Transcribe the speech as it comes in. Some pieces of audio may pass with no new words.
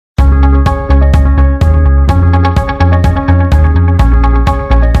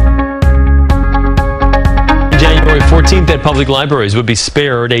seemed that public libraries would be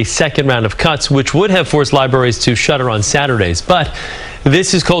spared a second round of cuts, which would have forced libraries to shutter on Saturdays. But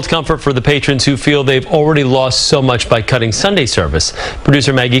this is cold comfort for the patrons who feel they've already lost so much by cutting Sunday service.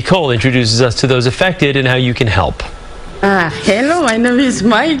 Producer Maggie Cole introduces us to those affected and how you can help. Hello, my name is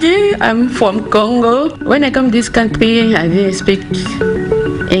Maggie. I'm from Congo. When I come to this country, I didn't speak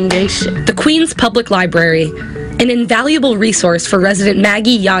English. The Queen's Public Library, an invaluable resource for resident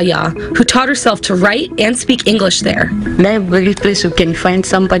Maggie Yaya, who taught herself to write and speak English there. Library place you can find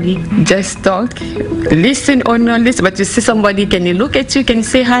somebody, just talk, listen or not listen, but you see somebody, can you look at you, can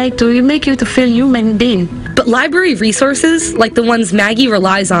say hi to you, make you to feel human being. But library resources, like the ones Maggie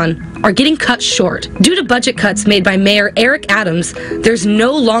relies on, are getting cut short. Due to budget cuts made by Mayor Eric Adams, there's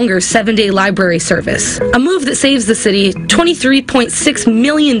no longer 7-day library service. A move that saves the city $23.6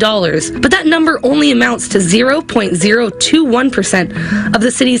 million, but that number only amounts to 0.021% of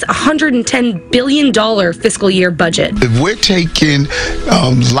the city's $110 billion fiscal year budget. If we're taking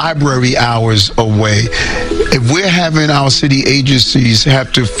library hours away, if we're having our city agencies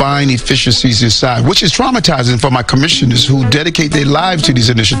have to find efficiencies inside, which is traumatizing for my commissioners who dedicate their lives to these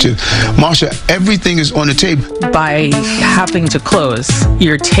initiatives, Marsha, everything is on the table. By having to close,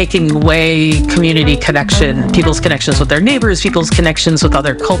 you're taking away community connection, people's connections with their neighbors, people's connections with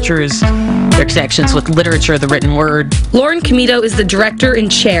other cultures, their connections with literature, the written word. Lauren Comito is the director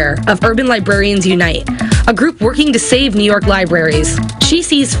and chair of Urban Librarians Unite, a group working to save New York libraries. She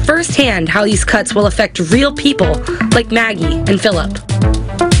sees firsthand how these cuts will affect real people like Maggie and Philip.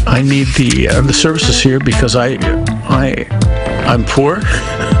 I need the services here because I'm poor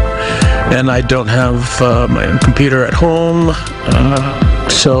and I don't have my own computer at home,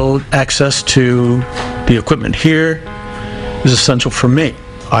 so access to the equipment here is essential for me.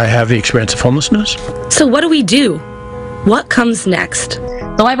 I have the experience of homelessness. So what do we do? What comes next?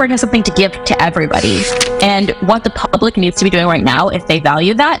 The library has something to give to everybody, and what the public needs to be doing right now, if they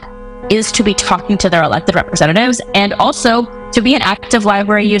value that, is to be talking to their elected representatives and also to be an active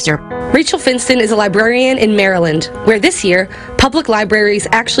library user. Rachel Finston is a librarian in Maryland, where this year, public libraries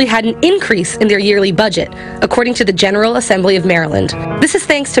actually had an increase in their yearly budget, according to the General Assembly of Maryland. This is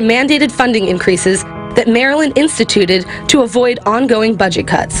thanks to mandated funding increases that Maryland instituted to avoid ongoing budget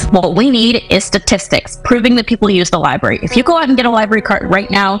cuts. What we need is statistics proving that people use the library. If you go out and get a library card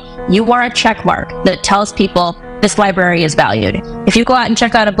right now, you are a check mark that tells people this library is valued. If you go out and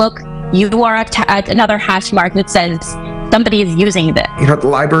check out a book, you are another hash mark that says somebody is using this. You know, the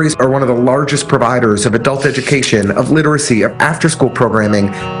libraries are one of the largest providers of adult education, of literacy, of after-school programming,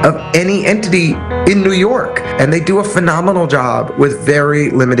 of any entity in New York. And they do a phenomenal job with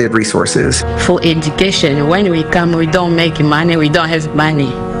very limited resources. For education, when we come, we don't make money, we don't have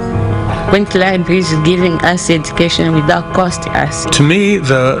money. When the library is giving us education without costing us. To me,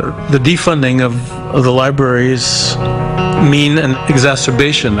 the defunding of the libraries mean an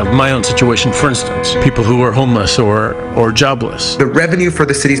exacerbation of my own situation. For instance, people who are homeless or jobless. The revenue for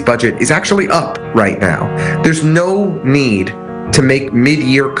the city's budget is actually up right now. There's no need to make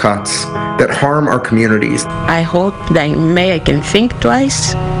mid-year cuts that harm our communities. I hope that Mayor can think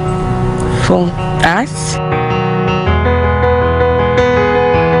twice for us.